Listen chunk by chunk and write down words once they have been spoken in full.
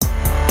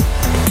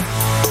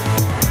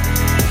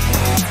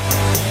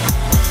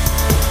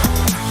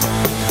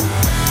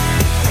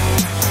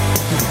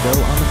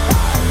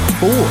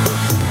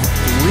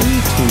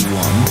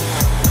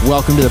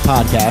welcome to the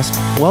podcast.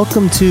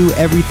 Welcome to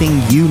everything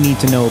you need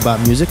to know about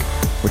music,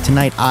 where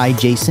tonight I,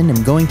 Jason,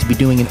 am going to be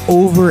doing an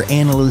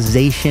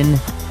overanalyzation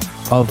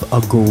of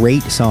a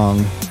great song,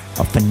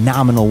 a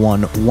phenomenal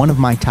one of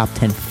my top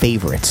 10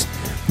 favorites.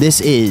 This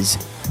is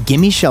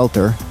Gimme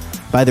Shelter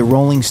by the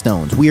Rolling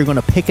Stones. We are going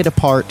to pick it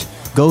apart,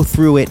 go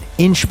through it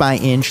inch by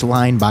inch,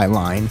 line by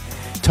line,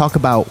 talk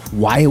about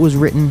why it was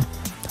written,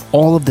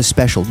 all of the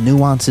special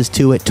nuances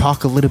to it,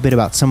 talk a little bit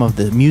about some of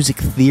the music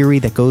theory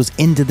that goes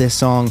into this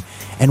song,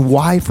 and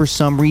why, for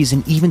some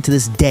reason, even to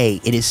this day,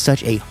 it is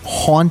such a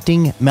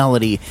haunting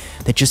melody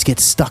that just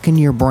gets stuck in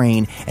your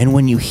brain, and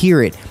when you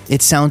hear it,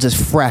 it sounds as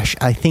fresh,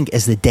 I think,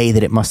 as the day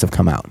that it must have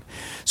come out.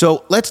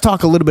 So let's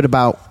talk a little bit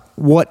about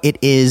what it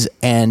is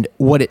and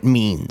what it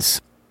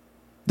means.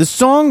 The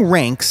song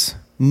ranks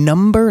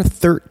number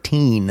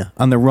 13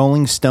 on the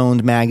Rolling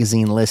Stone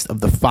magazine list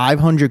of the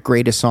 500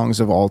 greatest songs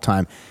of all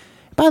time.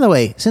 By the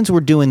way, since we're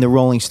doing the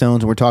Rolling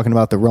Stones and we're talking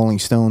about the Rolling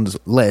Stones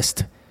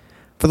list,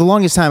 for the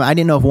longest time, I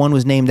didn't know if one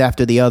was named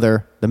after the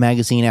other, the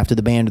magazine after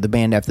the band or the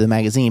band after the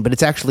magazine, but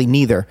it's actually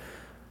neither.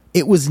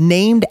 It was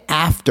named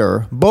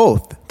after,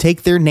 both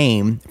take their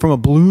name from a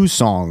blues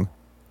song,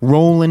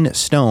 Rollin'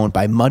 Stone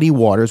by Muddy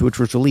Waters, which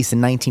was released in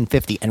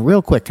 1950. And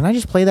real quick, can I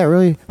just play that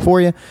really for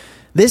you?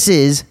 This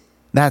is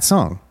that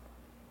song.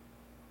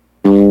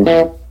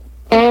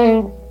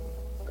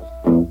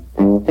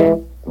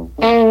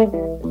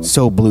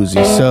 So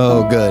bluesy,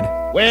 so good.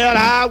 Well,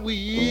 I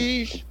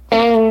wish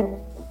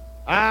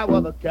I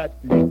was a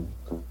catfish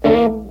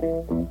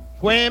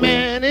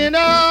swimming in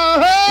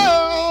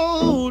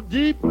a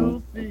deep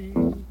blue sea.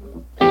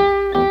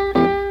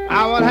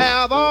 I would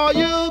have all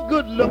you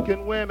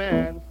good-looking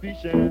women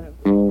fishing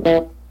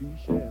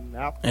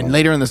out. And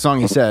later in the song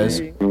he says,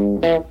 "He's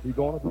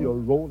gonna be a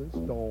Rolling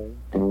Stone.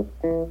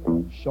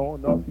 Sure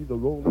enough, he's a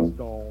Rolling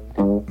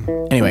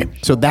Stone." Anyway,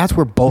 so that's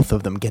where both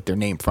of them get their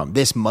name from.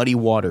 This Muddy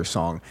Waters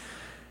song,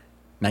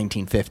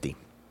 1950.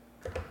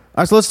 All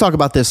right, so let's talk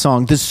about this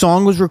song. This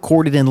song was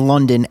recorded in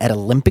London at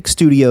Olympic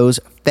Studios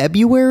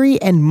February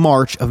and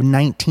March of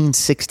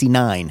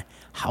 1969.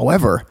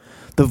 However,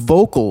 the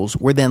vocals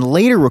were then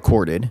later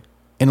recorded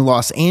in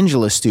Los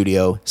Angeles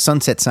studio,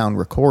 Sunset Sound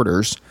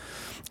Recorders,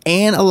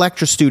 and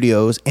Elektra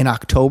Studios in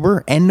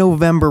October and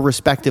November,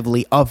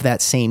 respectively, of that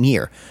same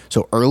year.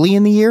 So early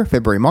in the year,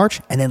 February,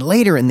 March, and then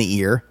later in the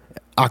year,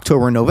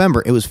 October and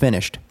November, it was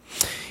finished.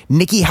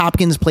 Nicky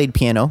Hopkins played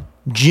piano,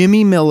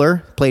 Jimmy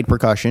Miller played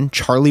percussion,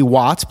 Charlie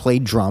Watts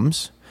played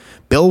drums,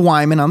 Bill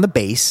Wyman on the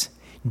bass,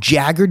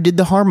 Jagger did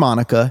the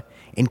harmonica,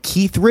 and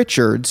Keith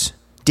Richards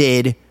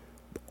did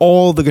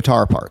all the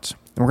guitar parts.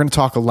 And we're going to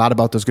talk a lot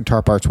about those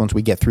guitar parts once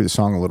we get through the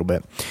song a little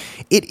bit.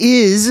 It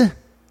is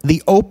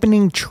the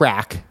opening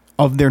track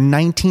of their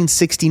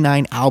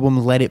 1969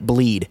 album, Let It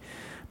Bleed.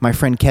 My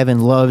friend Kevin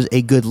loves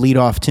a good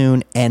lead-off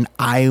tune, and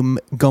I'm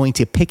going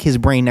to pick his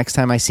brain next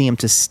time I see him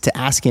to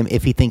ask him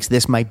if he thinks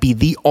this might be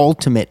the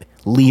ultimate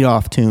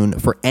lead-off tune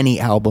for any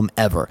album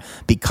ever,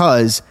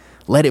 because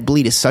Let It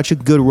Bleed is such a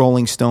good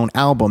Rolling Stone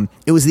album.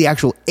 It was the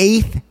actual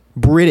 8th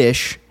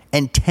British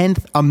and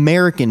 10th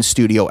American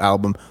studio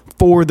album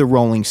for the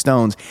Rolling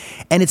Stones,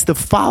 and it's the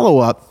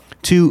follow-up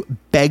to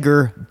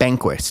Beggar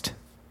Banquet,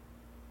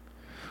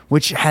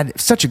 which had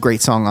such a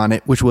great song on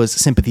it, which was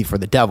Sympathy for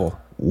the Devil,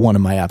 one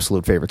of my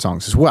absolute favorite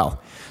songs as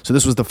well. So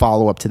this was the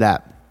follow-up to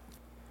that.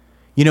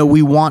 You know,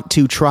 we want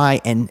to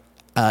try and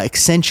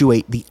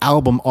accentuate the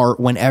album art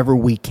whenever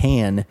we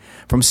can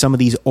from some of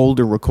these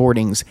older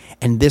recordings,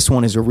 and this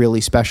one is a really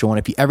special one.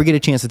 If you ever get a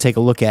chance to take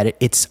a look at it,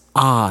 it's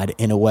odd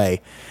in a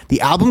way. The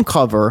album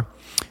cover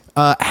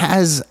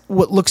has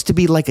what looks to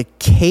be like a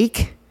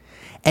cake,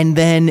 and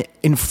then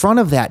in front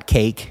of that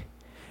cake,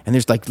 and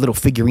there's like little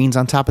figurines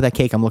on top of that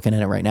cake. I'm looking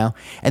at it right now.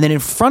 And then in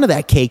front of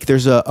that cake,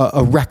 there's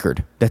a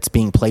record that's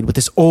being played with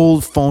this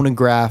old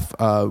phonograph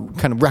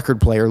kind of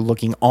record player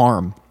looking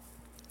arm.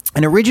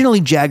 And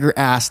originally Jagger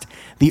asked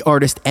the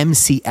artist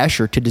M.C.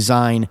 Escher to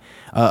design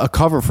a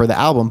cover for the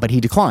album, but he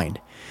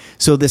declined.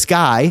 So this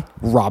guy,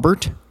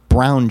 Robert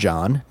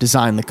Brownjohn,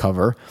 designed the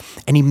cover,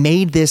 and he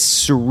made this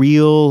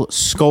surreal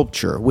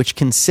sculpture, which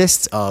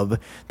consists of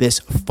this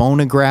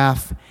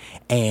phonograph,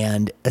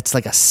 and it's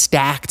like a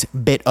stacked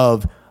bit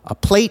of a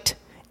plate,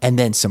 and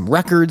then some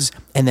records,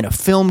 and then a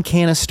film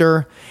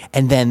canister,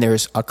 and then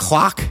there's a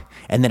clock,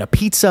 and then a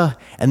pizza,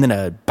 and then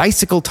a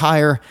bicycle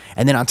tire,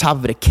 and then on top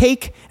of it a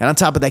cake, and on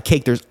top of that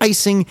cake there's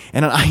icing,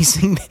 and on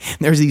icing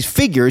there's these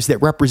figures that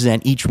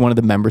represent each one of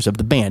the members of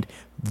the band.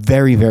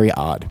 Very, very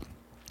odd.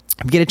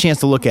 If you get a chance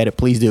to look at it,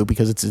 please do,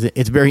 because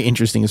it's very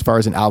interesting as far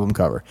as an album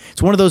cover.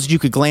 It's one of those you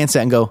could glance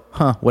at and go,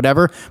 huh,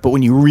 whatever, but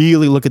when you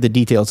really look at the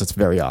details, it's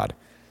very odd.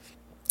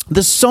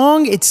 The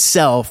song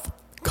itself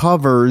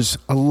covers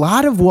a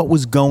lot of what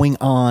was going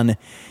on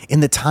in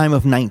the time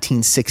of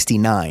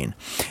 1969.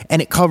 And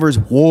it covers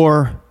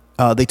war.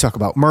 They talk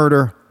about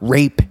murder,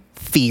 rape,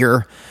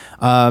 fear.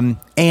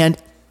 And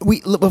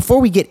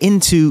before we get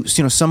into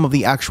some of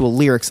the actual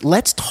lyrics,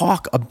 let's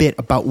talk a bit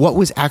about what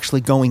was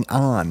actually going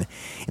on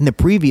in the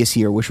previous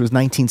year, which was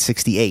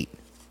 1968.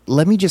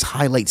 let me just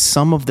highlight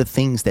some of the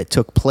things that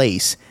took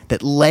place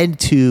that led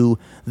to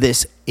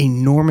this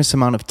enormous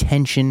amount of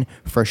tension,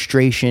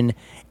 frustration,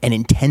 and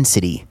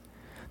intensity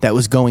that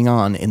was going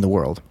on in the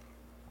world.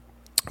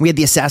 We had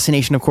the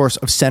assassination, of course,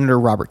 of Senator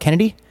Robert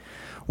Kennedy.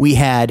 We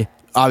had,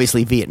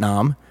 obviously,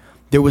 Vietnam.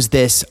 There was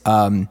this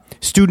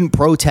student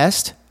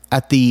protest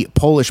at the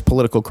Polish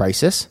political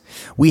crisis.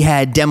 We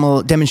had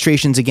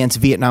demonstrations against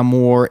Vietnam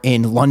War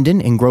in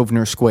London, in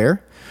Grosvenor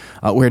Square,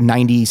 where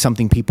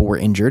 90-something people were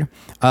injured.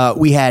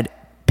 We had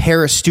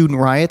Paris student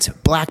riots,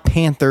 Black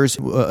Panthers,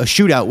 a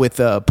shootout with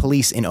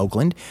police in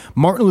Oakland.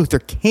 Martin Luther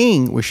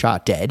King was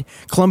shot dead.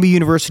 Columbia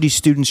University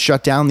students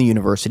shut down the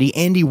university.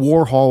 Andy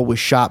Warhol was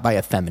shot by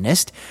a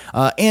feminist.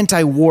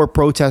 Anti-war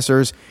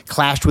protesters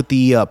clashed with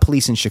the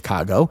police in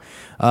Chicago.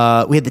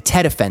 We had the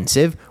Tet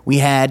Offensive. We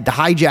had the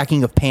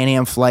hijacking of Pan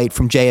Am flight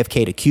from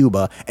JFK to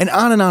Cuba, and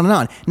on and on and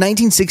on.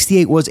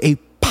 1968 was a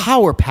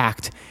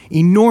power-packed,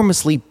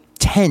 enormously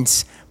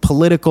tense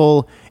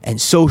political and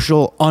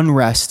social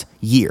unrest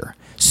year.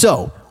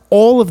 So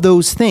all of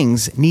those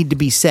things need to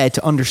be said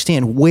to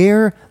understand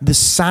where the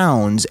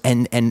sounds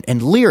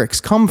and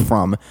lyrics come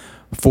from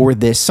for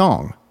this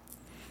song,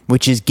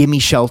 which is Gimme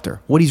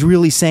Shelter. What he's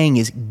really saying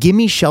is,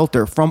 gimme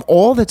shelter from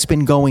all that's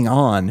been going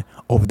on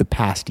over the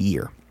past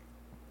year.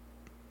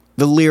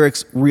 The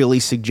lyrics really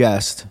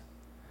suggest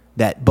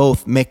that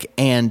both Mick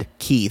and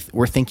Keith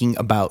were thinking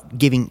about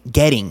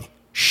getting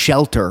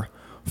shelter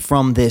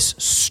from this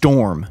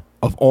storm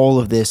of all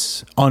of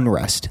this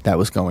unrest that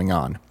was going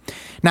on.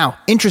 Now,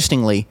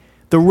 interestingly,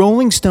 the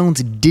Rolling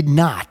Stones did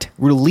not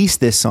release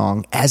this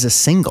song as a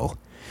single,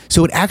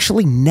 so it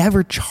actually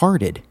never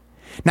charted.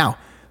 Now,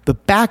 the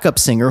backup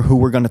singer who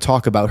we're going to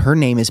talk about, her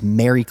name is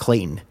Mary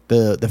Clayton,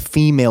 the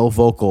female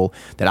vocal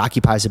that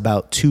occupies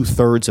about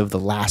 2/3 of the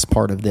last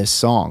part of this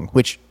song,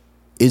 which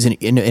is an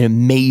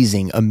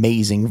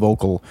amazing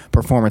vocal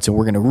performance, and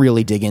we're going to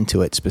really dig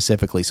into it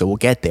specifically, so we'll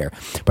get there.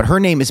 But her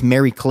name is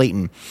Mary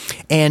Clayton,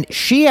 and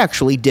she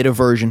actually did a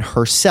version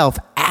herself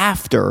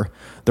after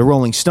the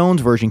Rolling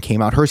Stones version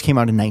came out. Hers came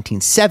out in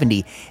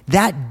 1970.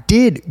 That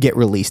did get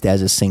released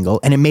as a single,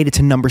 and it made it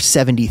to number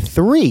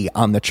 73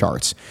 on the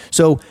charts.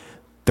 So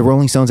the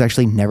Rolling Stones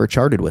actually never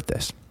charted with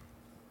this.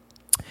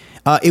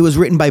 It was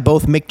written by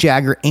both Mick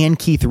Jagger and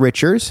Keith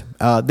Richards.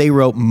 They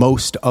wrote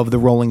most of the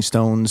Rolling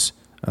Stones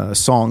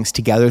songs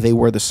together. They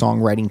were the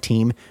songwriting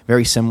team,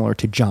 very similar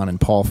to John and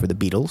Paul for the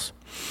Beatles.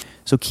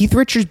 So Keith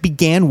Richards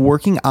began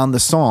working on the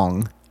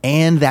song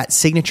and that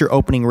signature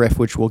opening riff,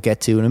 which we'll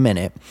get to in a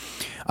minute,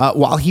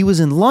 while he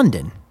was in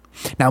London.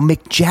 Now,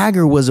 Mick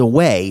Jagger was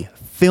away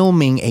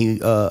filming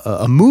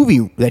a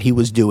movie that he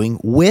was doing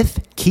with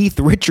Keith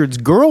Richards'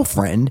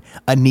 girlfriend,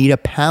 Anita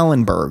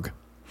Pallenberg.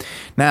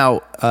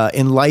 Now,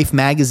 in Life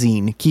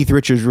magazine, Keith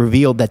Richards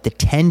revealed that the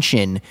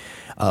tension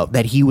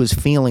that he was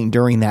feeling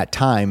during that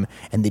time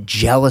and the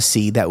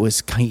jealousy that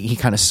he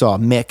kind of saw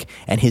Mick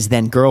and his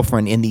then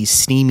girlfriend in these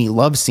steamy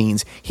love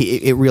scenes,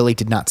 it really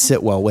did not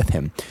sit well with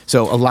him.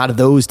 So a lot of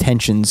those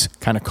tensions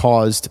kind of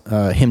caused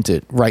him to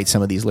write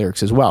some of these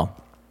lyrics as well.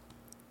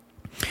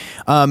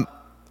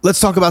 Let's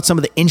talk about some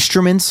of the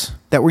instruments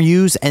that were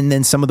used and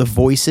then some of the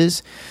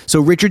voices.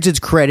 So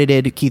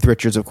Keith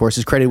Richards, of course,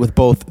 is credited with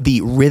both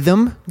the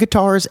rhythm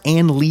guitars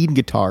and lead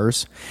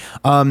guitars.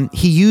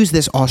 He used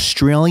this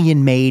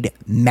Australian-made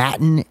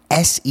Matin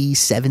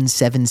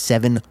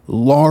SE777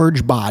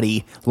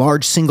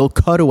 large single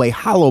cutaway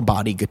hollow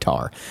body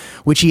guitar,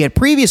 which he had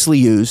previously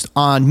used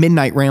on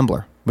Midnight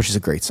Rambler, which is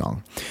a great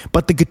song.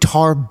 But the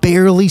guitar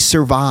barely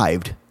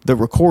survived the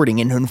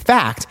recording. And in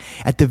fact,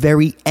 at the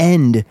very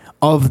end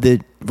of the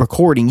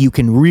recording, you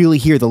can really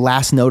hear the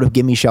last note of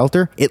Gimme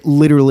Shelter.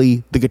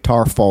 The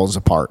guitar falls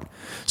apart.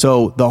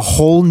 So the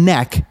whole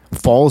neck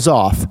falls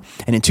off.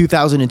 And in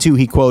 2002,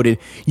 he quoted,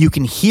 "You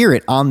can hear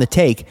it on the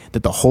take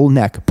that the whole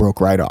neck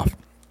broke right off."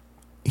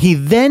 He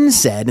then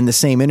said in the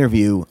same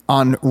interview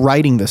on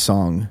writing the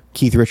song,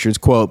 Keith Richards,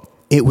 quote,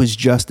 "It was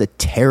just a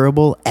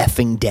terrible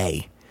effing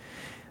day.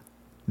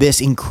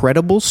 This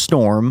incredible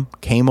storm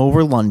came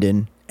over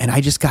London, and I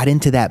just got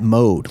into that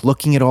mode,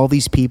 looking at all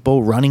these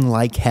people running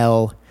like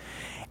hell.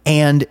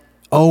 And,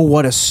 oh,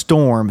 what a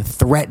storm,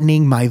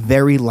 threatening my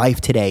very life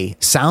today.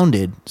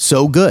 Sounded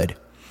so good.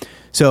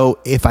 So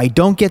if I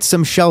don't get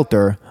some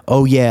shelter,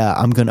 oh yeah,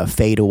 I'm going to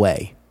fade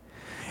away."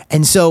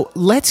 And so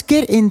let's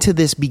get into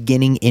this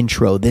beginning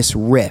intro, this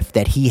riff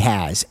that he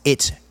has.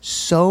 It's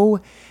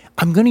so,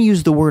 I'm going to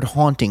use the word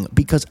haunting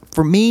because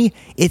for me,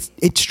 it's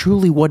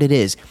truly what it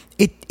is.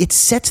 It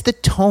sets the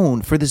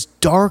tone for this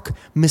dark,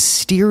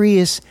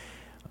 mysterious,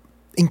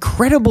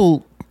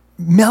 incredible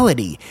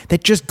melody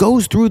that just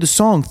goes through the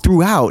song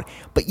throughout,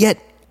 but yet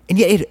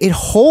it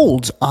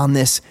holds on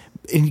this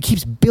and it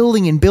keeps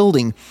building and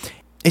building.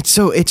 It's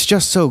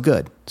just so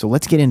good. So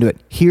let's get into it.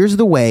 Here's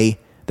the way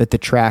that the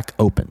track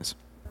opens.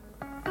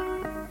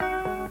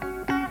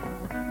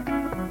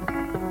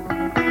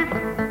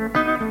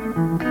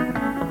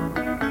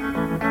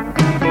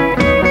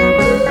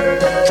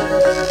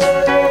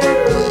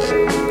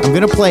 I'm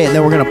going to play it and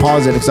then we're going to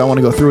pause it because I want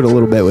to go through it a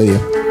little bit with you.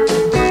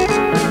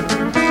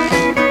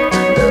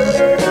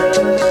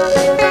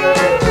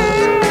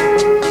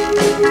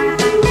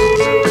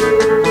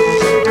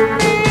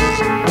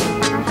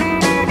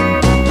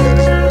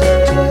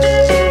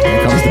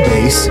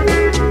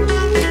 this.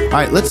 All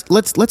right,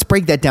 let's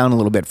break that down a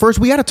little bit. First,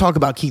 we got to talk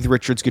about Keith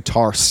Richards'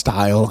 guitar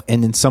style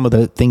and then some of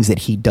the things that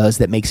he does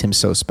that makes him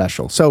so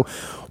special. So,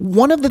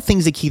 one of the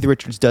things that Keith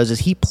Richards does is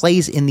he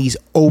plays in these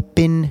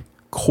open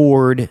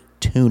chord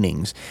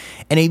tunings.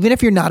 And even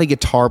if you're not a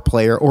guitar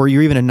player or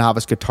you're even a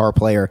novice guitar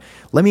player,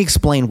 let me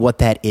explain what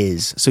that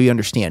is so you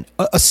understand.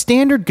 A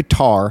standard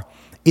guitar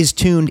is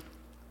tuned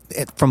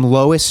from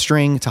lowest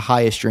string to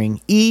highest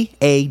string, E,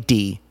 A,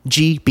 D,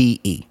 G, B,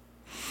 E.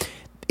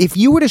 If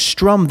you were to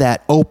strum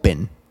that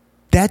open,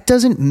 that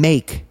doesn't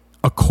make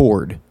a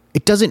chord.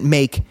 It doesn't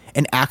make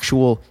an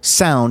actual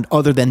sound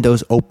other than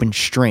those open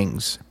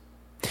strings.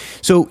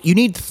 So you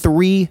need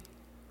 3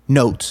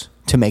 notes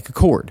to make a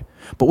chord.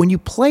 But when you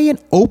play an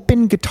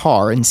open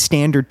guitar in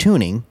standard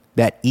tuning,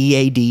 that E,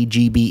 A, D,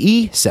 G, B,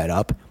 E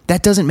setup,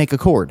 that doesn't make a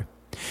chord.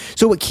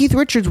 So what Keith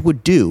Richards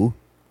would do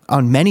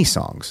on many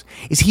songs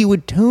is he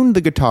would tune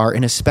the guitar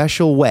in a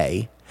special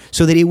way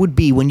so that it would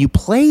be, when you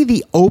play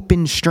the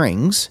open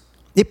strings,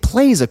 it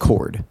plays a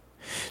chord.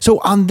 So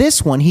on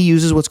this one, he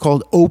uses what's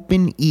called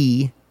open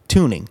E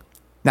tuning.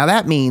 Now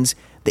that means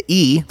the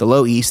E, the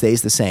low E,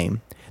 stays the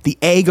same. The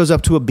A goes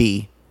up to a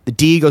B. The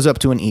D goes up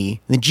to an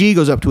E. The G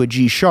goes up to a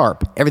G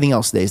sharp. Everything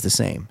else stays the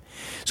same.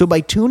 So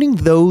by tuning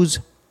those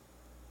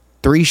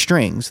 3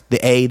 strings,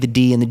 the A, the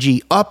D, and the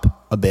G,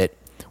 up a bit,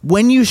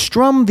 when you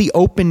strum the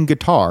open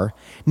guitar,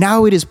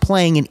 now it is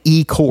playing an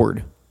E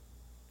chord.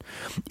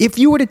 If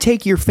you were to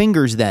take your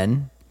fingers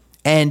then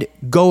and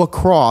go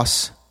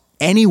across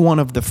any one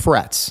of the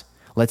frets,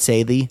 let's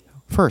say the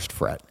 1st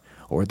fret,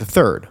 or the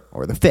 3rd,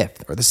 or the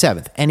 5th, or the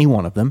 7th, any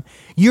one of them,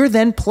 you're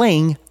then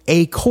playing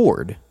a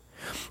chord.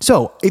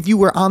 So if you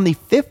were on the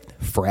 5th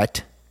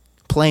fret,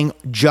 playing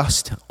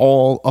just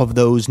all of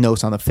those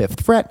notes on the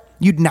 5th fret,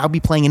 you'd now be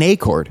playing an A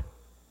chord.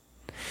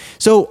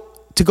 So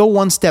to go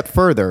one step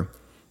further,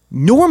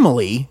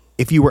 normally,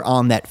 if you were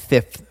on that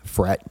 5th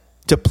fret,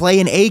 to play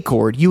an A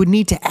chord, you would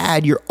need to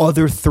add your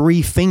other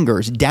 3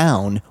 fingers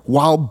down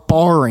while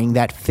barring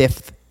that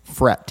 5th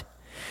fret.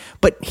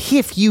 But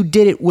if you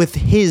did it with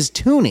his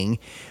tuning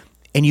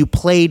and you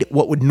played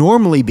what would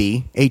normally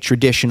be a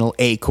traditional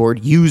A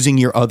chord using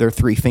your other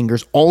 3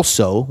 fingers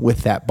also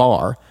with that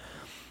bar,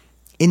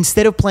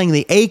 instead of playing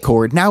the A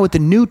chord, now with the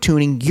new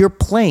tuning, you're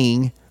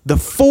playing the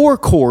 4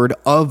 chord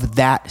of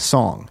that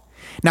song.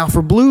 Now,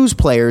 for blues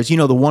players, the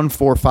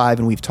 1-4-5,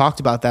 and we've talked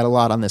about that a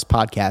lot on this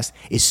podcast,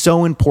 is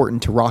so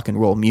important to rock and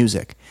roll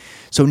music.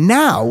 So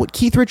now what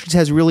Keith Richards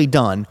has really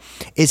done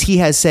is he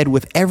has said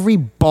with every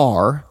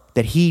bar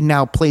that he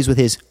now plays with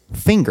his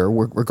finger,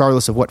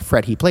 regardless of what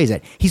fret he plays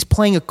at, he's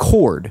playing a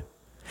chord.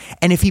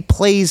 And if he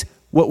plays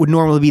what would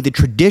normally be the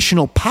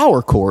traditional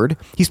power chord,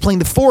 he's playing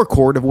the 4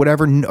 chord of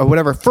whatever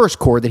 1st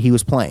chord that he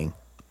was playing.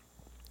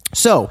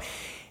 So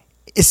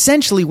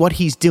essentially what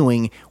he's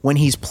doing when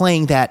he's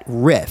playing that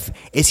riff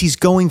is he's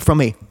going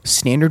from a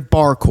standard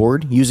bar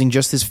chord using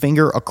just his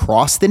finger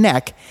across the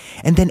neck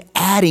and then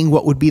adding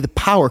what would be the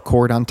power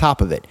chord on top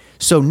of it.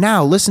 So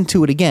now listen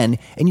to it again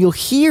and you'll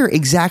hear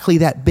exactly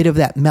that bit of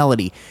that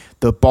melody.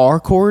 The bar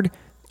chord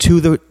to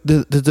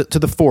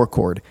the 4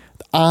 chord.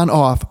 On,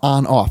 off,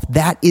 on, off.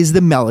 That is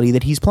the melody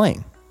that he's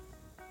playing.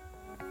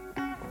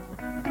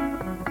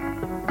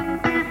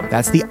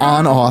 That's the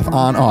on, off,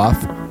 on,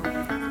 off.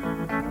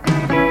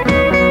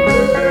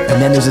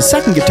 And then there's a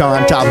second guitar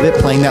on top of it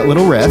playing that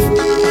little riff.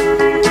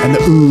 And the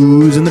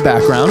oohs in the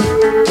background.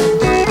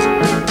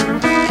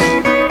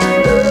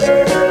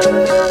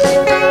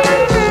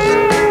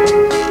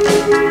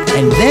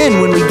 And then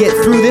when we get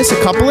through this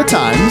a couple of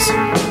times,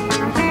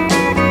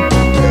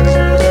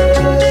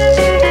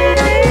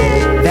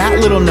 that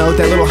little note,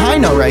 that little high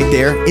note right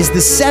there, is the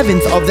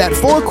 7th of that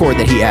 4 chord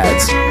that he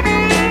adds.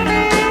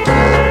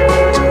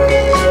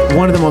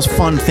 One of the most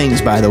fun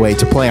things, by the way,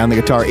 to play on the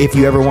guitar, if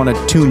you ever want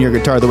to tune your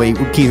guitar the way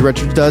Keith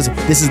Richards does,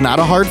 this is not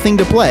a hard thing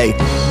to play,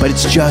 but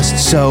it's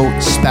just so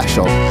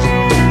special.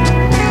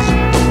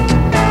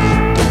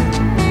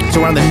 So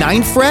we're on the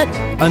 9th fret,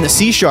 on the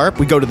C sharp,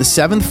 we go to the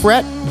 7th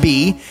fret,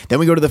 B, then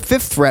we go to the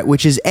 5th fret,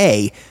 which is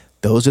A.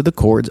 Those are the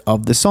chords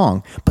of the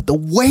song. But the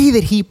way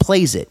that he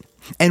plays it,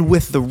 and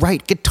with the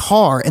right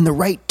guitar and the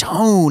right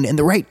tone and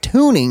the right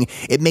tuning,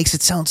 it makes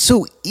it sound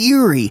so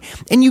eerie.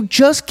 And you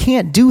just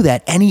can't do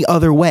that any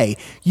other way.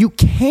 You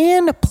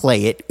can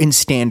play it in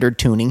standard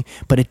tuning,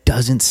 but it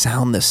doesn't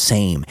sound the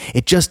same.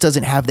 It just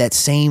doesn't have that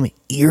same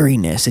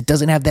eeriness. It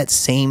doesn't have that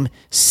same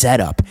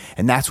setup.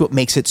 And that's what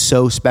makes it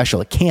so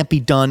special. It can't be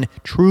done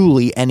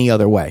truly any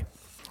other way.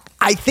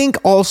 I think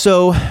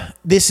also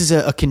this is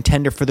a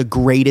contender for the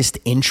greatest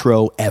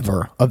intro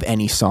ever of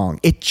any song.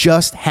 It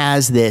just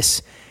has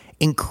this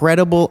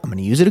incredible, I'm going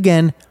to use it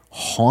again,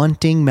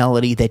 haunting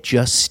melody that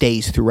just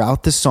stays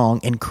throughout the song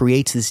and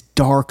creates this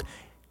dark,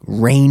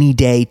 rainy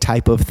day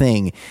type of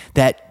thing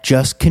that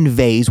just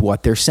conveys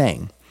what they're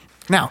saying.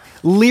 Now,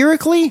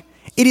 lyrically,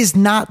 it is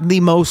not the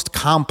most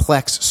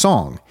complex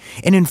song.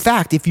 And in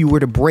fact, if you were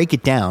to break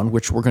it down,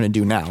 which we're going to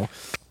do now,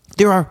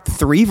 there are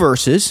 3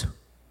 verses,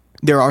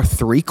 There are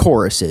 3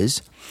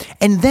 choruses.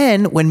 And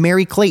then when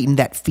Mary Clayton,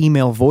 that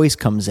female voice,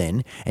 comes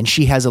in and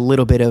she has a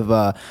little bit of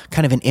a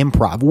kind of an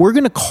improv, we're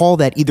going to call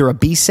that either a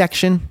B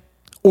section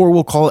or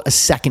we'll call it a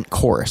second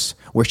chorus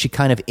where she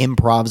kind of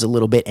improvs a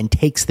little bit and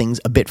takes things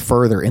a bit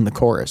further in the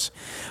chorus.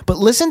 But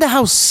listen to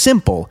how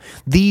simple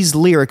these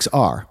lyrics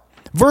are.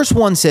 Verse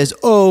 1 says,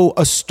 "Oh,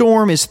 a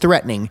storm is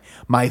threatening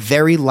my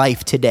very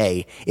life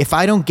today. If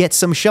I don't get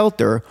some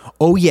shelter,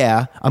 oh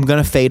yeah, I'm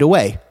going to fade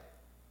away."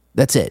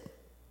 That's it.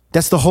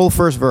 That's the whole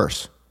first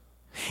verse.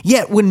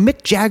 Yet when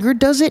Mick Jagger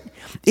does it,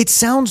 it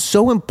sounds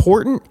so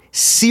important,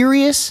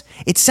 serious.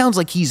 It sounds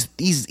like he's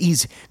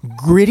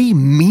gritty,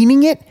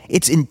 meaning it.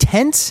 It's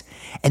intense.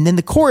 And then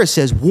the chorus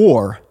says,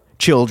 "War,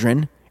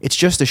 children, it's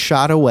just a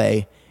shot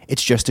away.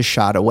 It's just a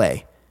shot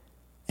away."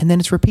 And then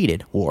it's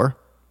repeated. "War,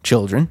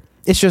 children,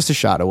 it's just a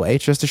shot away.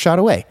 It's just a shot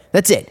away."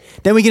 That's it.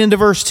 Then we get into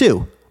verse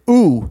 2.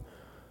 "Ooh,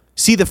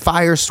 see the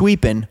fire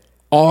sweeping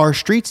our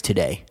streets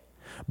today.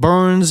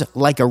 Burns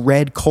like a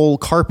red coal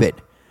carpet.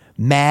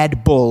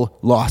 Mad bull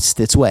lost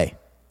its way."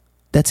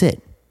 That's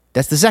it.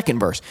 That's the second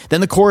verse. Then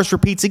the chorus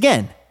repeats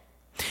again.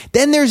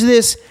 Then there's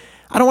this,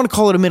 I don't want to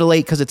call it a middle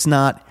 8 because it's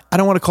not. I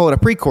don't want to call it a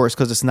pre-chorus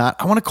because it's not.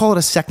 I want to call it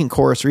a second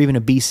chorus or even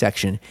a B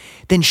section.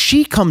 Then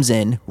she comes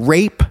in,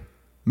 rape,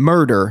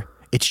 murder,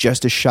 it's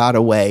just a shot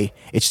away.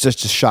 It's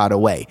just a shot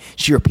away.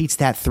 She repeats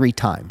that 3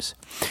 times.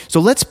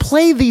 So let's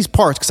play these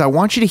parts because I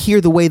want you to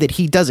hear the way that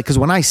he does it, because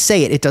when I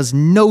say it, it does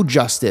no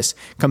justice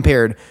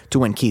compared to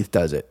when Keith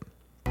does it.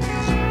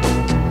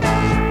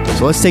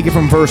 So let's take it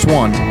from verse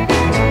 1. And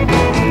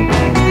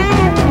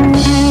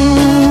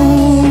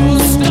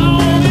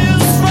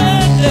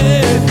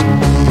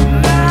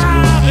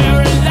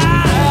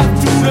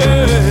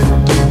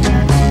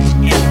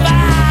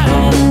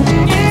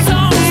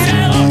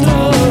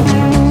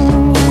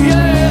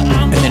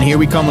then here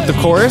we come with the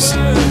chorus.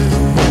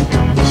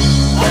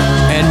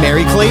 And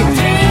Mary Clayton.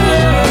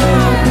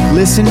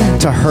 Listen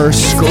to her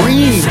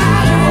scream.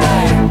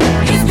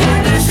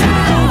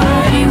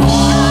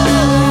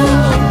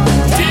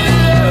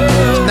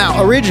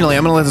 Originally,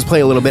 I'm going to let this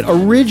play a little bit.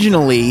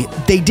 Originally,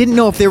 they didn't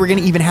know if they were going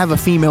to even have a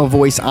female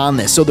voice on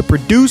this. So the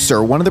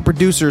producer, one of the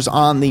producers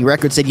on the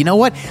record said, "You know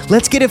what?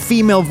 Let's get a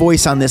female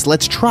voice on this.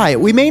 Let's try it.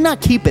 We may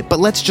not keep it,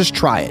 but let's just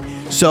try it."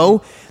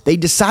 So they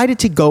decided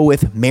to go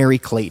with Mary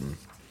Clayton.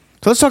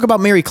 So let's talk about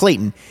Mary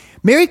Clayton.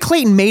 Mary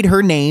Clayton made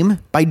her name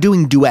by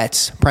doing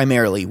duets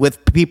primarily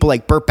with people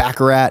like Burt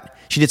Bacharach.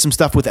 She did some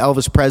stuff with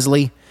Elvis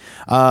Presley.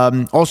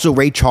 Also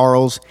Ray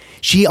Charles.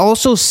 She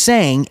also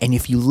sang, and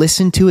if you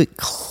listen to it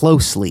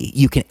closely,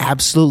 you can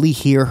absolutely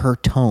hear her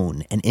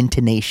tone and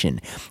intonation.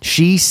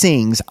 She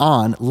sings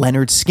on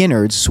Leonard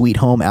Skinner's Sweet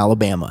Home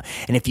Alabama.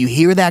 And if you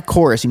hear that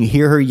chorus and you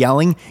hear her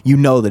yelling, you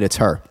know that it's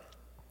her.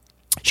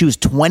 She was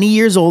 20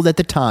 years old at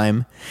the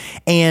time,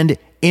 and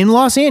in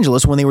Los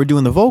Angeles, when they were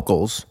doing the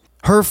vocals,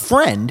 her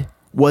friend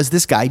was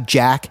this guy,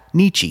 Jack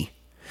Nietzsche.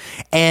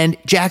 And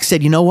Jack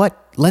said, "You know what?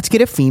 Let's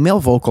get a female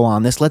vocal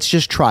on this. Let's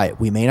just try it.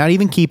 We may not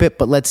even keep it,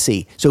 but let's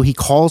see." So he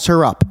calls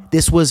her up.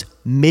 This was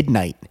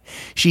midnight.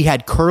 She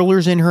had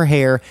curlers in her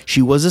hair.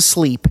 She was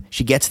asleep.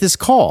 She gets this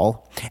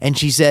call, and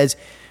she's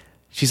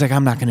like,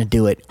 "I'm not going to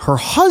do it." Her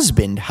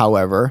husband,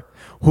 however,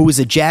 who was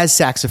a jazz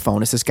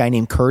saxophonist, this guy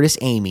named Curtis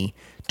Amy,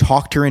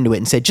 talked her into it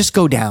and said, "Just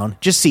go down.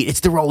 Just see it. It's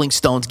the Rolling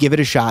Stones. Give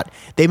it a shot.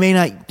 They may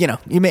not,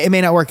 it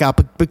may not work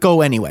out, but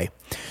go anyway."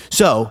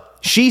 So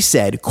she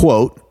said,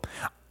 quote,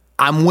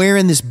 "I'm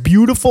wearing this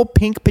beautiful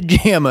pink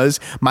pajamas.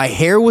 My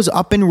hair was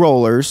up in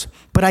rollers,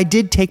 but I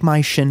did take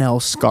my Chanel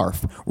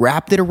scarf,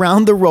 wrapped it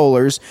around the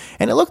rollers,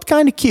 and it looked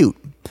kind of cute.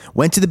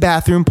 Went to the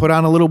bathroom, put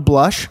on a little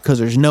blush, because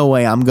there's no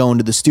way I'm going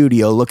to the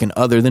studio looking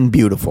other than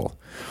beautiful."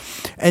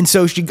 And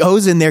so she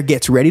goes in there,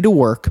 gets ready to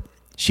work.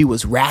 She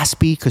was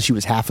raspy because she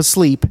was half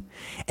asleep.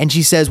 And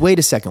she says, "Wait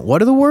a second,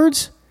 what are the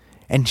words?"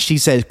 And she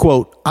says,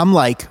 quote, "I'm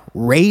like,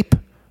 rape,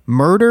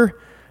 murder.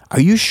 Are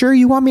you sure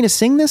you want me to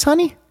sing this,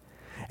 honey?"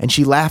 And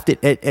she laughed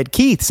at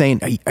Keith,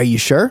 saying, Are you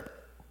sure?"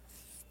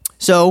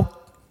 So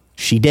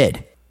she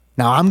did.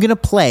 Now I'm going to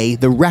play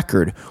the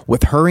record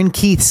with her and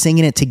Keith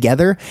singing it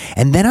together,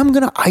 and then I'm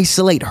going to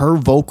isolate her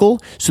vocal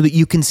so that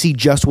you can see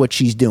just what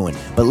she's doing.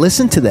 But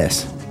listen to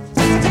this.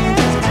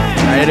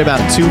 Right at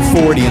about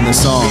 2:40 in the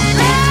song.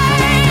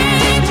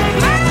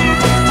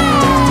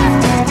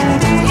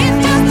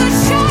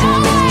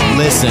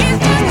 Listen.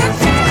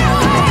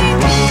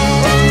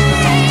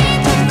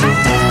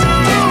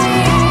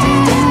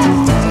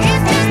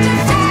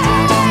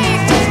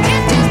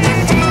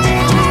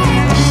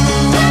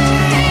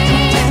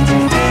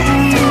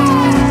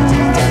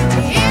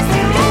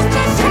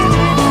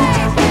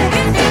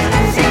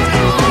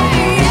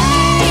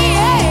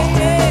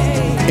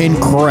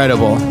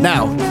 Incredible.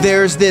 Now,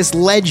 there's this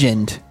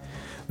legend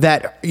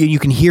that you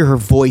can hear her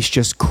voice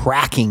just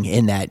cracking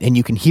in that, and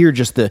you can hear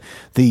just the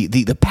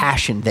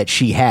passion that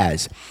she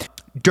has.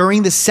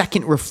 During the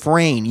second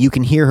refrain, you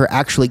can hear her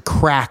actually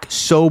crack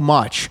so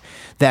much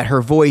that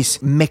her voice,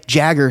 Mick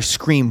Jagger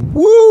screamed,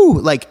 "Woo!"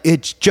 Like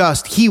it's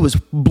just, he was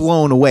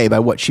blown away by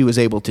what she was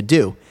able to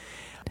do.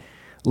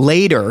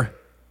 Later,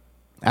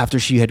 after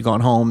she had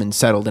gone home and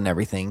settled and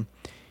everything,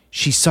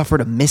 she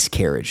suffered a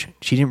miscarriage.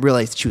 She didn't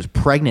realize that she was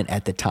pregnant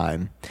at the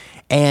time.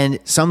 And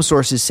some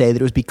sources say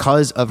that it was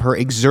because of her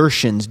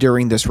exertions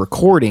during this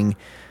recording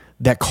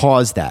that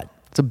caused that.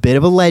 It's a bit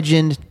of a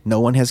legend. No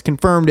one has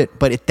confirmed it,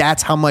 but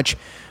that's how much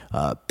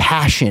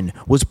passion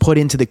was put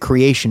into the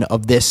creation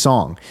of this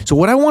song. So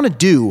what I want to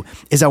do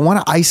is I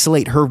want to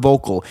isolate her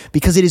vocal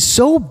because it is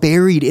so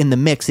buried in the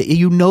mix that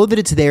you know that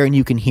it's there and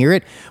you can hear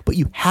it, but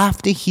you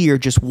have to hear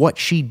just what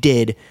she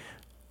did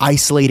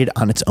isolated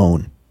on its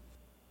own.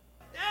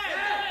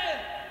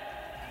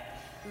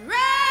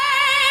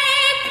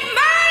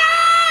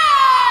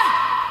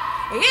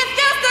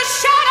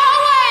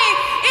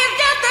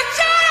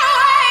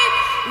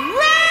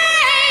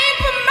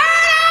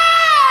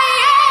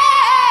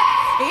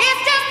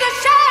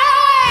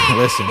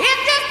 Listen.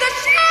 It's just a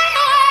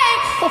shadow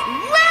away,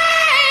 murder.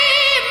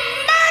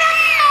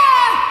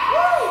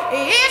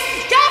 It's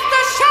just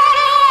a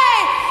shadow away.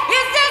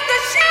 It's just a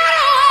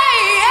shadow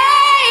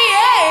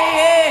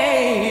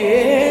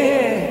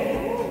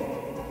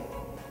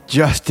away.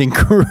 Just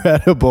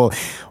incredible.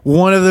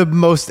 One of the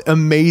most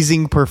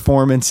amazing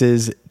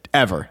performances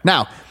ever.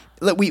 Now,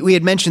 we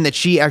had mentioned that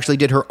she actually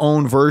did her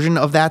own version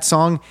of that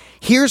song.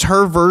 Here's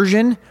her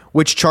version,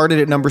 which charted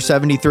at number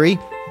 73.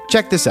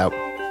 Check this out.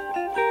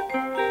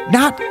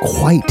 Not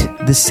quite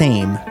the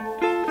same.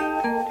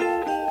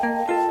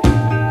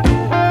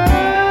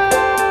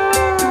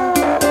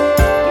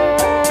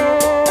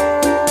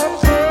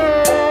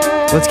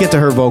 Let's get to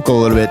her vocal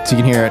a little bit so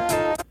you can hear it.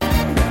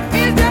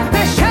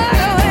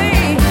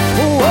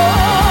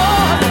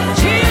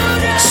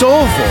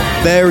 Soulful,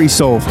 very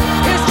soulful.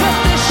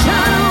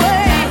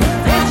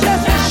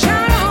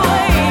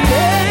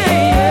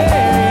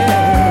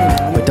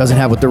 But doesn't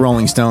have what the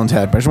Rolling Stones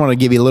had. But I just want to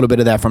give you a little bit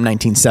of that from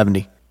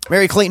 1970.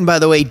 Mary Clayton, by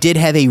the way, did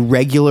have a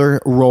regular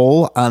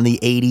role on the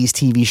 80s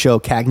TV show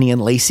Cagney and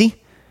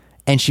Lacey,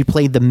 and she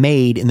played the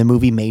maid in the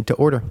movie Made to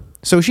Order.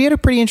 So she had a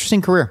pretty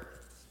interesting career.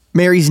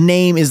 Mary's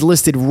name is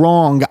listed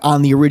wrong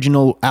on the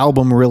original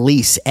album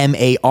release,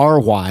 Mary,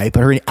 but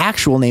her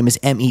actual name is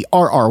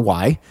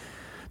Merry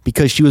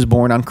because she was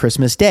born on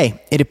Christmas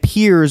Day. It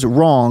appears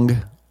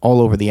wrong all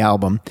over the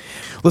album.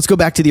 Let's go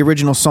back to the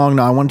original song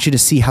now. I want you to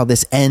see how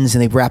this ends,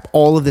 and they wrap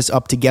all of this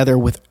up together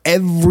with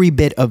every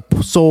bit of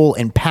soul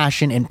and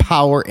passion and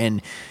power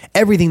and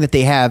everything that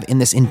they have in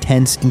this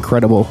intense,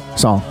 incredible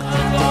song.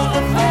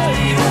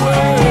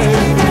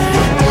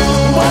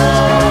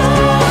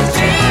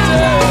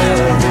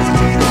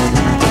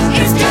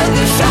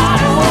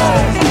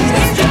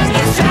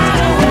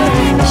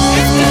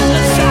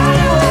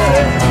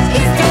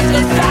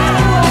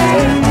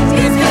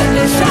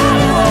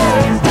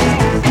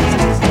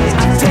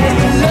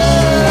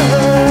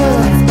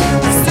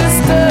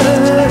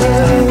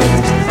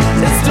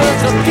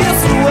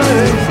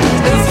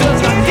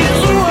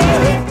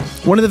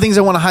 One of the things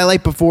I want to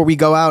highlight before we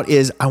go out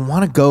is I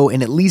want to go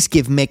and at least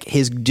give Mick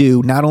his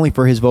due, not only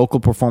for his vocal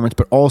performance,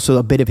 but also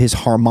a bit of his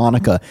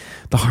harmonica.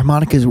 The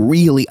harmonica is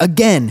really,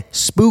 again,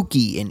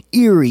 spooky and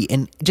eerie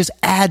and just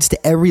adds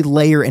to every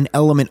layer and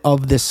element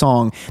of this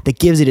song that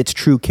gives it its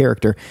true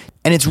character.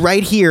 And it's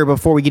right here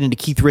before we get into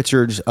Keith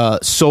Richards'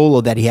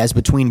 solo that he has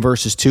between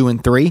verses 2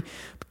 and 3.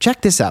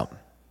 Check this out.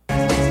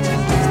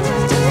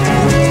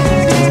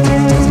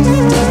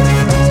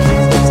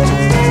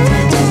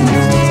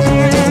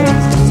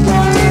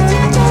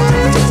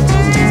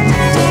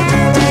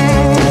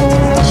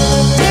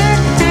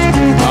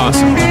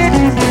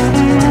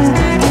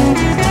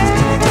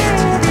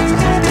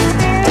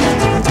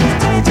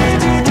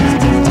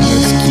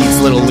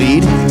 Little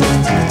lead.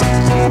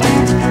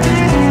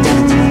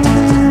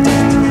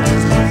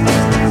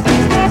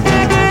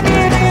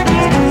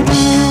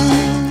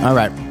 All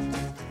right.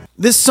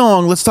 This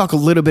song, let's talk a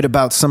little bit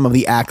about some of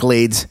the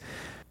accolades.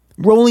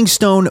 Rolling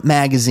Stone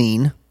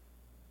magazine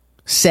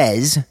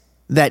says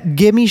that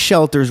Gimme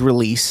Shelter's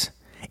release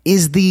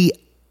is the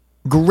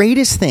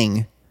greatest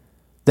thing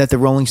that the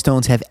Rolling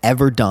Stones have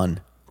ever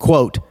done.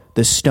 Quote,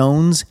 the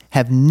Stones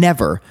have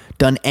never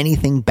done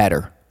anything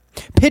better.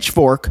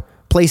 Pitchfork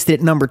placed it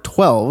at number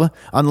 12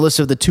 on the list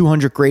of the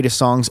 200 greatest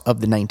songs of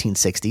the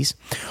 1960s.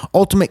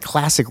 Ultimate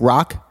Classic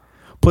Rock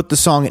put the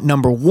song at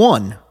number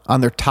 1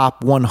 on their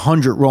top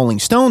 100 Rolling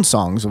Stone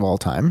songs of all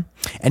time,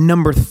 and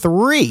number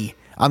 3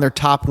 on their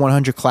top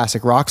 100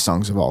 classic rock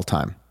songs of all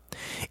time.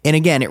 And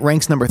again, it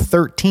ranks number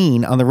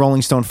 13 on the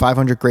Rolling Stone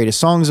 500 greatest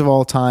songs of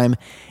all time,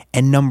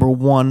 and number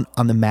 1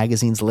 on the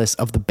magazine's list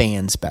of the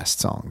band's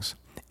best songs.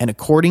 And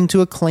according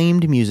to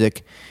Acclaimed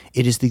Music,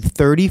 it is the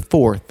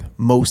 34th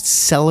most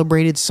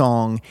celebrated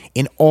song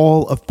in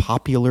all of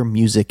popular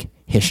music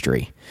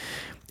history.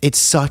 It's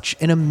such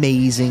an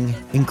amazing,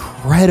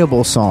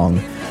 incredible song.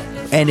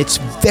 And it's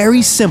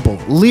very simple.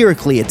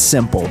 Lyrically, it's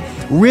simple.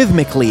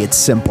 Rhythmically, it's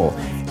simple.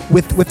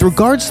 With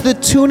regards to the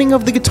tuning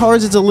of the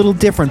guitars, it's a little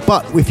different.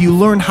 But if you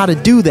learn how to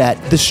do that,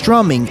 the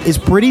strumming is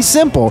pretty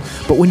simple.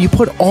 But when you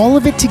put all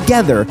of it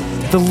together,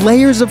 the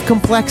layers of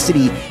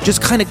complexity just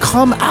kind of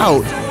come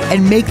out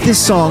and make this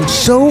song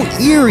so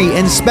eerie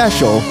and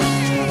special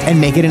and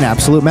make it an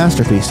absolute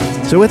masterpiece.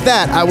 So with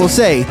that, I will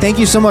say thank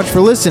you so much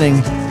for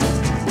listening.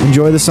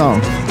 Enjoy the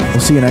song.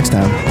 We'll see you next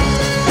time.